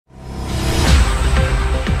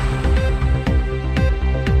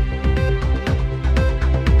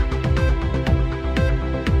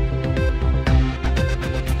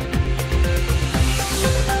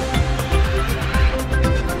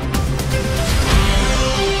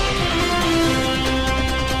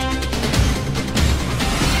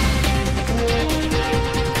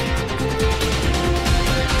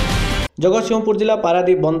जगतसिंहपुर जिला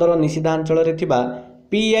पारादीप बंदर निषिद्धांचल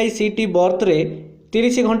पीआईसीटी बर्थरे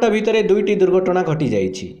 30 घंटा भितर दुईटी दुर्घटना घटी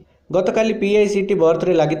जाइछि। गतकाली पीआईसीटी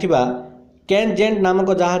बर्थरे लागिथिबा कैनजेंट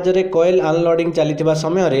नामक जहाज रे कोयल अनलोडिंग चली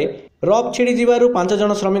समय रफ छिड़ी जीवारु 5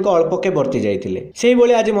 जन श्रमिक अल्पके बर्ती जाइथिले। सेही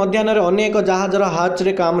भली आज मध्याह्न अनेक जहाजर हाच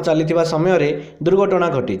रे काम चली समय दुर्घटना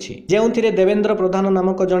घटी, जेउथिरे देवेंद्र प्रधान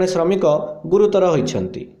नामक जड़े श्रमिक गुरुतर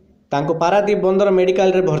होइछन्ति। तांको पारादीप बंदर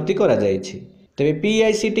मेडिकल रे भर्ती करा जाइछि। तेबे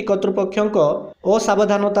पीआईसीटी कर्तृपक्षों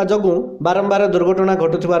असावधानता जोगु बारंबार दुर्घटना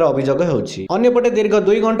घटुथिबार अभियोग होछि। अन्यपटे दीर्घ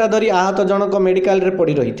 2 घंटा धरी आहत जनक मेडिकल रे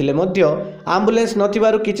पड़ी रहिथिले मध्य आम्बुलेंस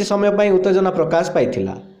नथिबारु किछि समय पई उत्तेजना प्रकाश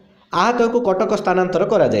पाइथिला। आहत को कटक स्थानांतर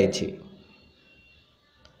करा जाइछि।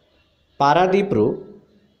 पारादीपरु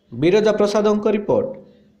बिरजा प्रसादଙ୍କ रिपोर्ट,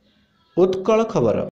 उत्कल खबर।